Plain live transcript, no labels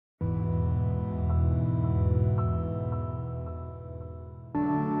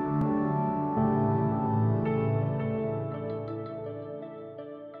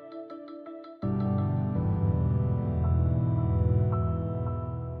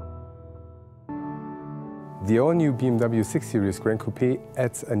The all-new BMW 6 Series Gran Coupe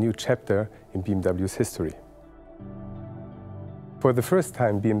adds a new chapter in BMW's history. For the first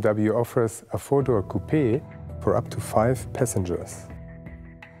time, BMW offers a four-door coupe for up to 5 passengers.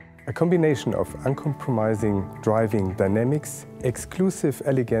 A combination of uncompromising driving dynamics, exclusive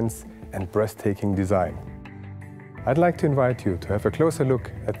elegance, and breathtaking design. I'd like to invite you to have a closer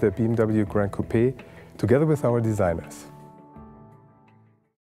look at the BMW Gran Coupe together with our designers.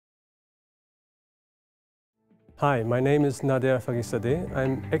 Hi, my name is Nader Farizadeh.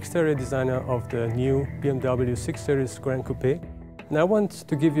 I'm exterior designer of the new BMW 6 Series Gran Coupe. And I want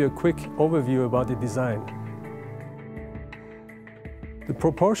to give you a quick overview about the design. The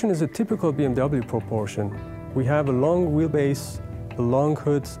proportion is a typical BMW proportion. We have a long wheelbase, a long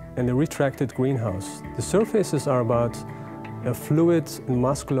hood, and a retracted greenhouse. The surfaces are about a fluid and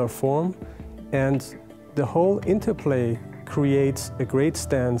muscular form, and the whole interplay creates a great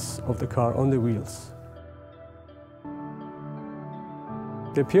stance of the car on the wheels.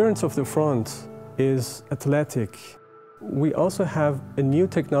 The appearance of the front is athletic. We also have a new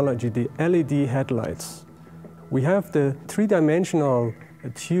technology, the LED headlights. We have the three-dimensional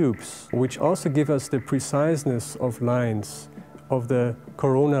tubes, which also give us the preciseness of lines of the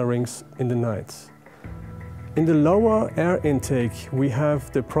corona rings in the night. In the lower air intake, we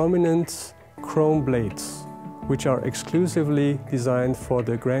have the prominent chrome blades, which are exclusively designed for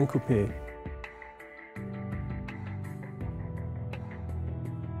the Gran Coupe.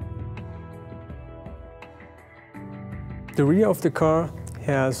 The rear of the car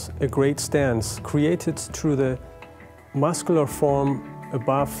has a great stance created through the muscular form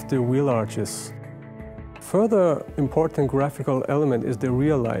above the wheel arches. Further important graphical element is the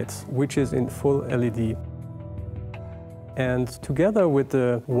rear light, which is in full LED. And together with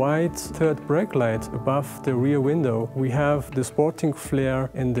the wide third brake light above the rear window, we have the sporting flair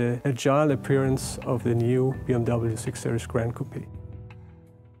and the agile appearance of the new BMW 6 Series Gran Coupe.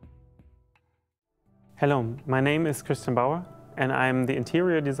 Hello, my name is Christian Bauer and I'm the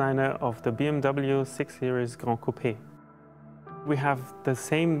interior designer of the BMW 6 Series Gran Coupe. We have the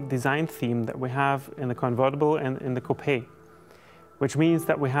same design theme that we have in the convertible and in the coupe, which means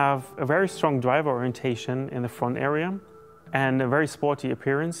that we have a very strong driver orientation in the front area and a very sporty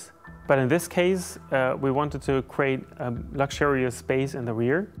appearance. But in this case, we wanted to create a luxurious space in the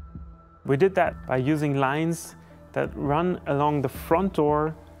rear. We did that by using lines that run along the front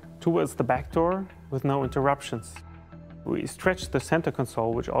door towards the back door with no interruptions. We stretched the center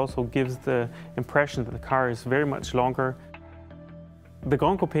console, which also gives the impression that the car is very much longer. The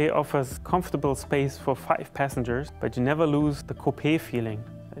Gran Coupe offers comfortable space for 5 passengers, but you never lose the coupe feeling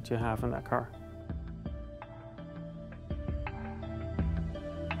that you have in that car.